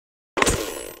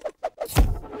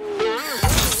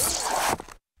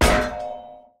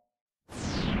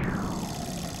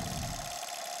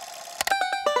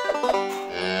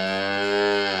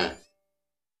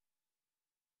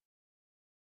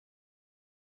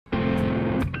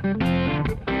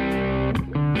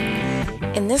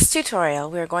In this tutorial,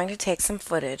 we are going to take some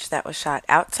footage that was shot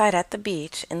outside at the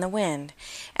beach in the wind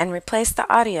and replace the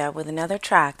audio with another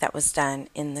track that was done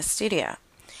in the studio.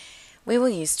 We will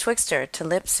use Twixtor to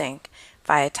lip sync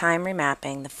via time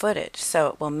remapping the footage so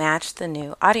it will match the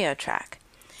new audio track.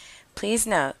 Please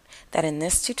note that in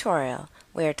this tutorial,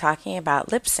 we are talking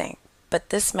about lip sync, but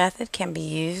this method can be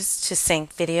used to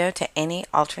sync video to any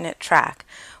alternate track,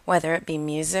 whether it be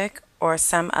music or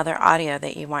some other audio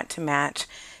that you want to match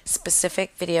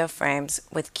specific video frames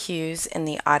with cues in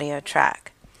the audio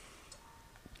track.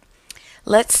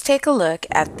 Let's take a look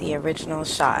at the original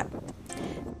shot.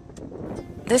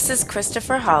 This is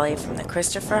Christopher Hawley from the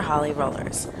Christopher Hawley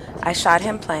Rollers. I shot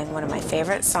him playing one of my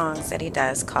favorite songs that he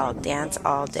does called Dance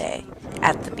All Day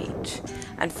at the beach.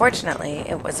 Unfortunately,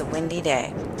 it was a windy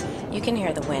day. You can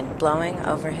hear the wind blowing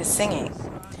over his singing.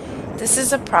 This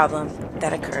is a problem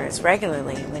that occurs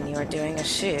regularly when you are doing a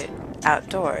shoot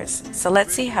outdoors, so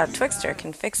let's see how Twixtor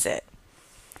can fix it.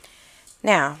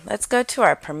 Now, let's go to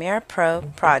our Premiere Pro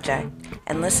project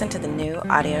and listen to the new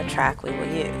audio track we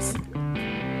will use.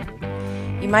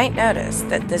 You might notice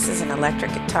that this is an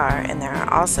electric guitar and there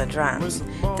are also drums.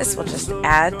 This will just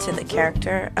add to the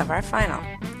character of our final.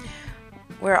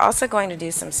 We're also going to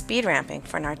do some speed ramping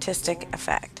for an artistic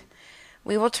effect.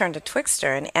 We will turn to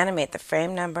Twixtor and animate the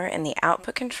frame number in the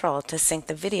output control to sync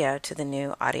the video to the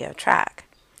new audio track.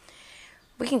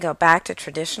 We can go back to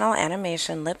traditional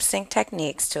animation lip sync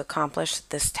techniques to accomplish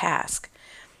this task.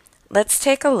 Let's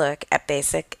take a look at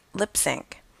basic lip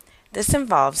sync. This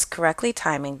involves correctly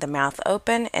timing the mouth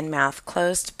open and mouth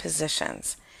closed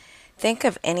positions. Think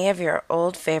of any of your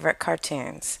old favorite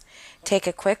cartoons. Take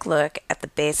a quick look at the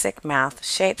basic mouth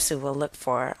shapes we will look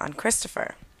for on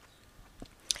Christopher.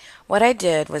 What I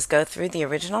did was go through the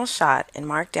original shot and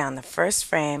mark down the first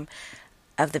frame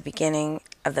of the beginning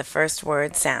of the first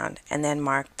word sound and then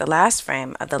mark the last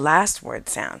frame of the last word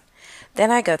sound.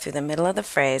 Then I go through the middle of the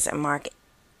phrase and mark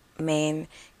main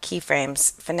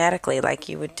keyframes phonetically like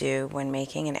you would do when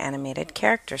making an animated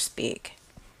character speak.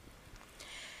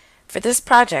 For this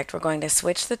project, we're going to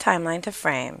switch the timeline to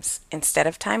frames instead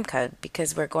of timecode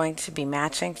because we're going to be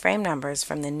matching frame numbers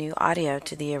from the new audio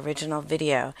to the original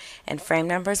video, and frame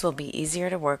numbers will be easier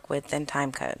to work with than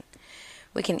timecode.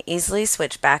 We can easily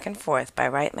switch back and forth by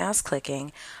right mouse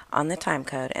clicking on the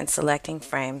timecode and selecting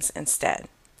frames instead.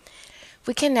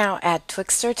 We can now add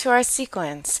Twixtor to our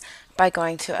sequence by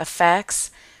going to Effects,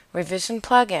 Revision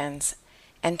Plugins,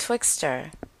 and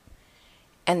Twixtor,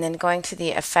 and then going to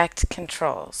the Effect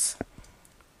Controls.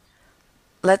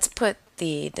 Let's put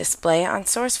the display on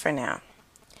source for now.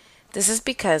 This is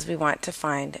because we want to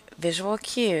find visual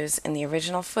cues in the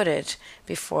original footage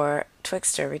before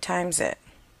Twixtor retimes it.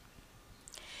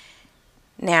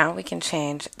 Now we can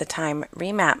change the time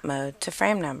remap mode to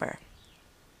frame number.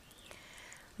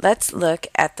 Let's look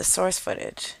at the source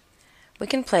footage. We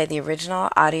can play the original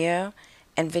audio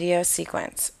and video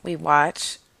sequence. We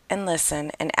watch and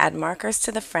listen and add markers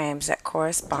to the frames that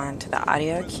correspond to the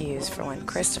audio cues for when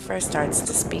Christopher starts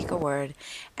to speak a word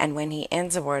and when he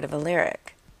ends a word of a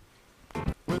lyric.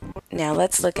 Now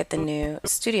let's look at the new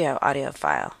studio audio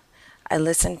file. I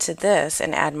listen to this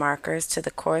and add markers to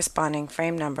the corresponding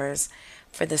frame numbers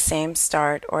for the same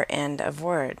start or end of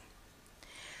word.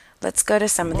 Let's go to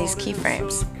some of these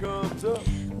keyframes.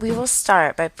 We will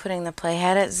start by putting the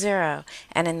playhead at 0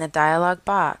 and in the dialog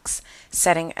box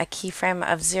setting a keyframe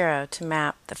of 0 to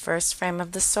map the first frame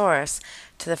of the source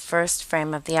to the first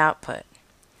frame of the output.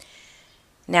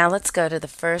 Now let's go to the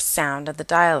first sound of the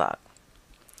dialogue.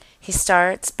 He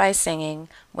starts by singing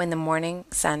 "When the Morning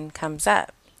Sun Comes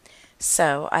Up."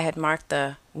 So I had marked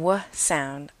the W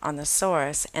sound on the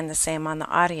source and the same on the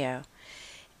audio.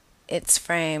 It's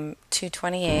frame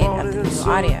 228 of the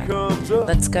new audio.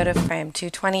 Let's go to frame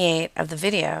 228 of the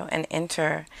video and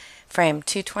enter frame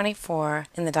 224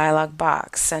 in the dialog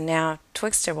box. So now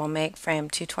Twixtor will make frame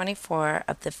 224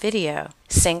 of the video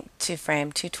sync to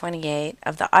frame 228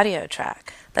 of the audio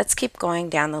track. Let's keep going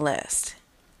down the list.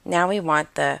 Now we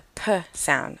want the P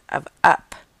sound of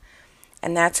up,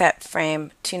 and that's at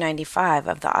frame 295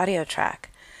 of the audio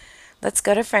track. Let's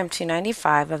go to frame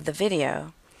 295 of the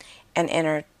video and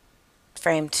enter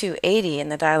frame 280 in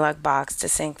the dialog box to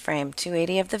sync frame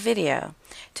 280 of the video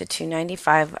to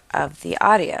 295 of the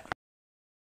audio.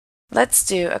 Let's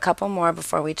do a couple more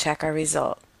before we check our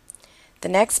result. The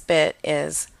next bit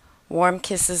is "Warm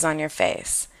Kisses on Your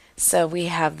Face." So we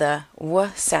have the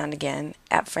W sound again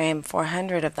at frame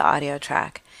 400 of the audio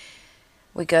track.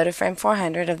 We go to frame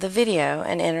 400 of the video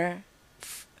and enter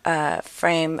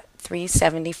frame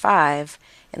 375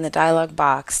 in the dialog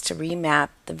box to remap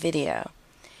the video.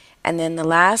 And then the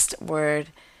last word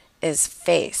is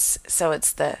face, so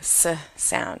it's the S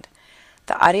sound.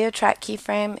 The audio track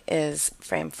keyframe is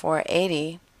frame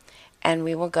 480, and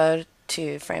we will go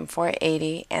to frame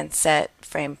 480 and set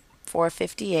frame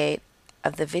 458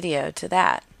 of the video to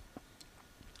that.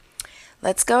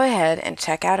 Let's go ahead and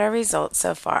check out our results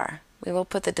so far. We will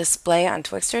put the display on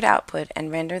Twixtor output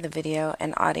and render the video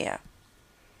and audio.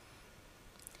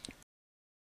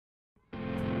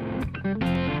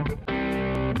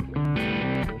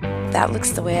 That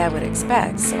looks the way I would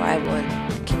expect, so I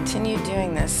would continue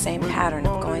doing this same pattern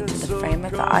of going to the frame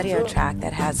of the audio track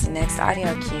that has the next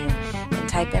audio cue and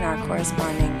type in our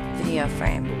corresponding video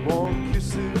frame.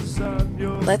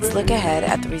 Let's look ahead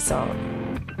at the result.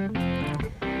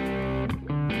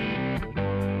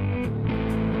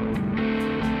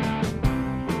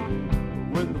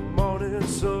 When the morning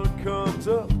sun comes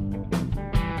up,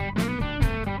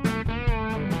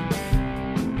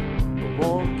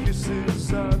 warm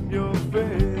kisses on your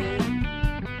face.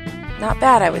 Not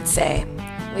bad, I would say.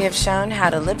 We have shown how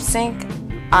to lip sync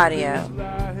audio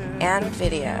and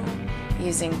video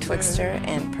using Twixtor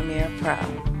and Premiere Pro.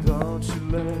 Don't you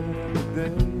let me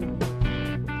down.